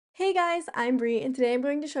Hey guys, I'm Bree, and today I'm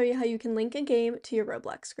going to show you how you can link a game to your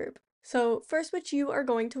Roblox group. So first what you are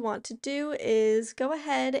going to want to do is go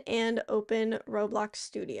ahead and open Roblox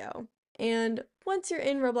Studio. And once you're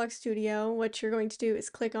in Roblox Studio, what you're going to do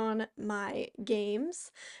is click on My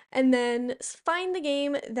Games, and then find the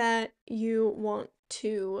game that you want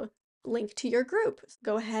to link to your group.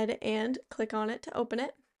 Go ahead and click on it to open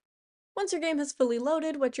it. Once your game has fully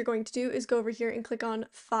loaded, what you're going to do is go over here and click on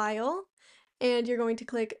File, and you're going to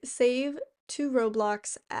click Save to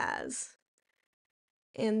Roblox As.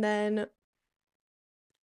 And then,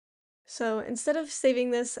 so instead of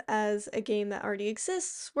saving this as a game that already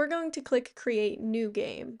exists, we're going to click Create New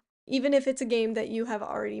Game. Even if it's a game that you have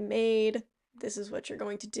already made, this is what you're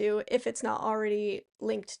going to do if it's not already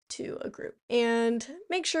linked to a group. And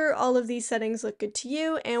make sure all of these settings look good to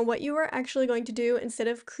you, and what you are actually going to do instead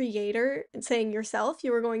of creator and saying yourself,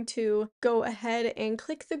 you are going to go ahead and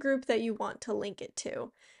click the group that you want to link it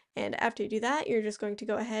to. And after you do that, you're just going to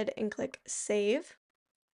go ahead and click save.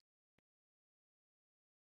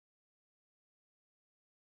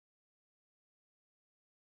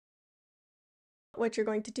 What you're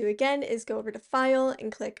going to do again is go over to File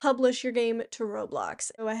and click Publish your game to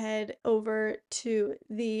Roblox. Go ahead over to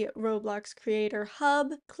the Roblox Creator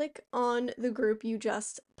Hub, click on the group you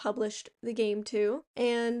just published the game to,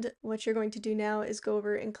 and what you're going to do now is go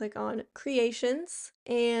over and click on Creations.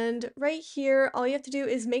 And right here, all you have to do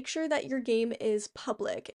is make sure that your game is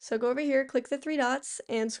public. So go over here, click the three dots,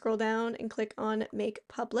 and scroll down and click on Make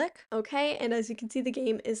Public. Okay, and as you can see, the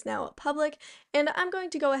game is now public, and I'm going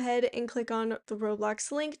to go ahead and click on the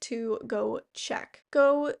Roblox link to go check.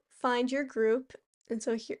 Go find your group. And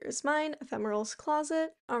so here's mine, Ephemeral's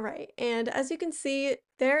Closet. All right, and as you can see,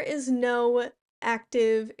 there is no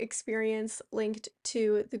active experience linked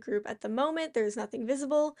to the group at the moment. There's nothing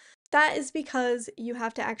visible. That is because you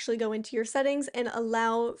have to actually go into your settings and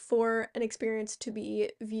allow for an experience to be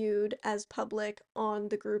viewed as public on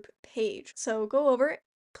the group page. So go over,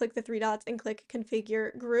 click the three dots and click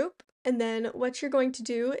Configure Group. And then what you're going to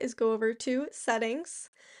do is go over to Settings.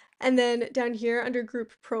 And then down here under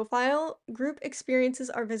Group Profile, group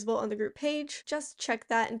experiences are visible on the group page. Just check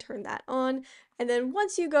that and turn that on. And then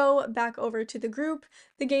once you go back over to the group,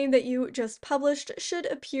 the game that you just published should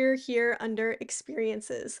appear here under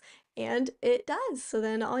Experiences. And it does. So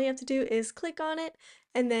then all you have to do is click on it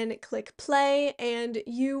and then click play, and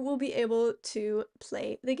you will be able to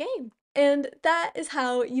play the game. And that is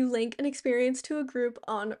how you link an experience to a group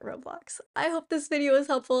on Roblox. I hope this video was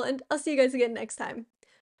helpful, and I'll see you guys again next time.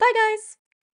 Bye guys!